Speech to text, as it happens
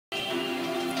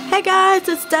Hey guys,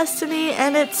 it's Destiny,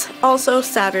 and it's also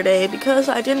Saturday because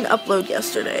I didn't upload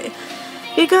yesterday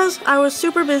because I was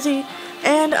super busy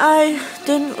and I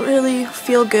didn't really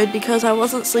feel good because I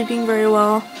wasn't sleeping very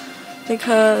well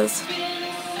because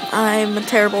I'm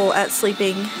terrible at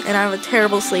sleeping and I have a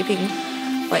terrible sleeping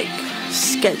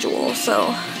schedule.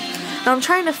 So I'm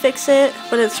trying to fix it,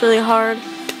 but it's really hard,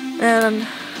 and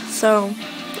so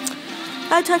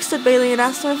I texted Bailey and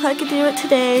asked her if I could do it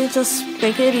today, just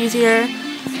make it easier.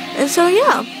 And so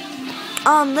yeah,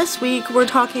 this week we're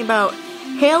talking about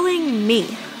hailing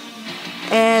me,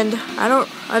 and I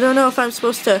don't know if I'm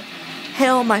supposed to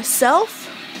hail myself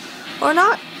or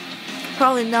not.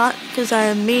 Probably not, because I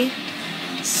am me.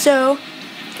 So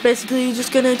basically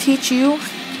just gonna teach you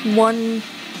one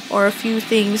or a few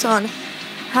things on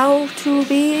how to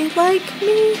be like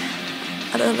me.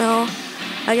 I don't know,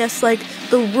 I guess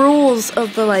the rules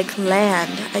of the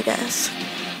land, I guess.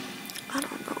 I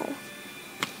don't know.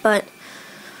 But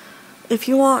if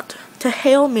you want to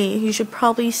hail me, you should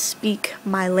probably speak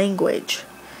my language.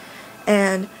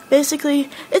 And it's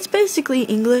basically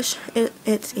English.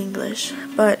 It's English,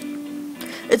 but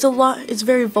it's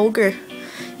very vulgar.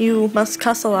 You must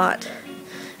cuss a lot,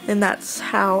 and that's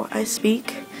how I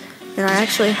speak. And I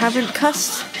actually haven't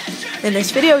cussed in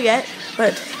this video yet,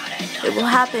 but it will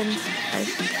happen,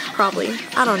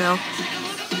 I don't know.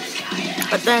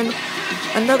 But then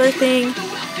another thing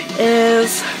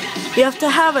is you have to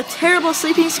have a terrible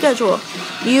sleeping schedule.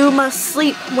 You must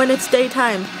sleep when it's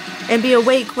daytime and be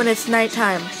awake when it's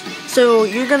nighttime. So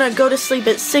you're gonna go to sleep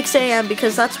at 6 a.m.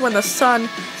 because that's when the sun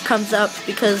comes up,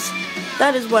 because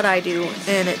that is what I do,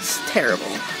 and it's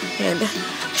terrible. And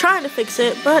trying to fix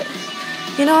it, but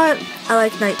you know what? I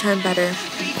like nighttime better.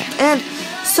 And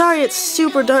sorry it's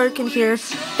super dark in here,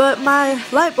 but my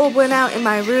light bulb went out in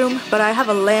my room, but I have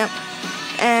a lamp.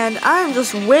 And I'm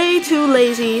just way too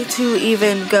lazy to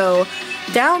even go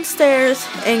downstairs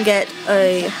and get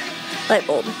a light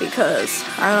bulb because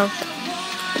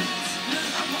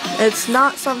it's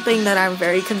not something that I'm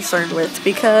very concerned with,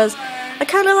 because I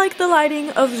kind of like the lighting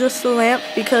of just the lamp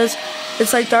because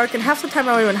it's dark, and half the time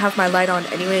I don't even have my light on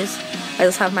anyways. I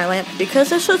just have my lamp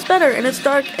because it's just better, and it's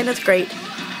dark and it's great.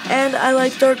 And I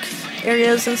like dark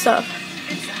areas and stuff.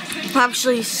 I'm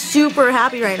actually super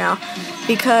happy right now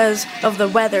because of the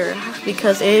weather,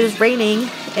 because it is raining,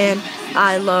 and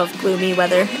I love gloomy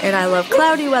weather and I love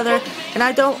cloudy weather, and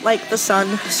I don't like the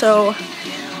sun. So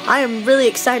I am really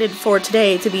excited for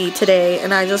today to be today,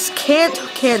 and I just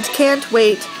can't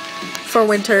wait for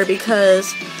winter,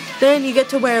 because then you get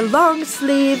to wear long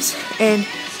sleeves and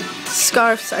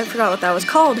scarves. I forgot what that was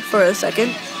called for a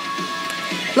second.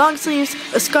 Long sleeves,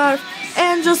 a scarf,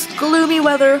 and just gloomy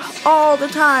weather all the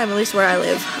time, at least where I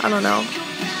live. I don't know.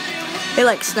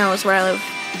 It snows where I live.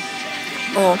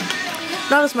 Well,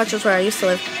 not as much as where I used to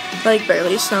live.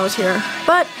 Barely snows here.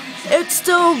 But it's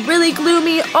still really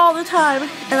gloomy all the time,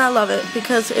 and I love it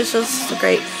because it's just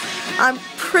great. I'm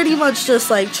pretty much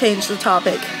just changed the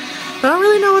topic. But I don't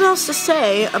really know what else to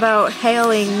say about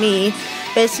hailing me.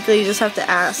 Basically, you just have to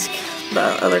ask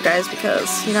the other guys because,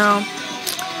 I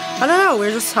don't know, we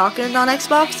were just talking on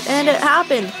Xbox and it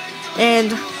happened.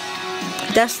 And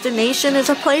destination is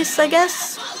a place, I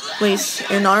guess, at least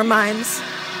in our minds.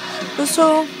 And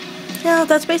so, yeah,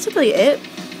 that's basically it.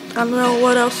 I don't know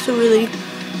what else to really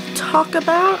talk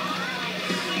about.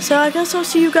 So I guess I'll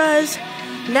see you guys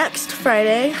next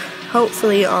Friday,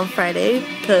 hopefully on Friday,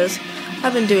 because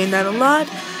I've been doing that a lot,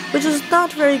 which is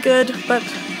not very good, but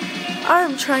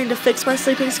I'm trying to fix my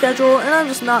sleeping schedule, and I'm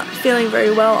just not feeling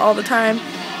very well all the time.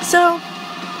 So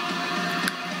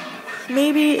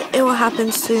maybe it will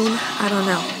happen soon. I don't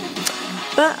know.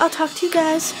 But I'll talk to you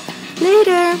guys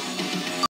later.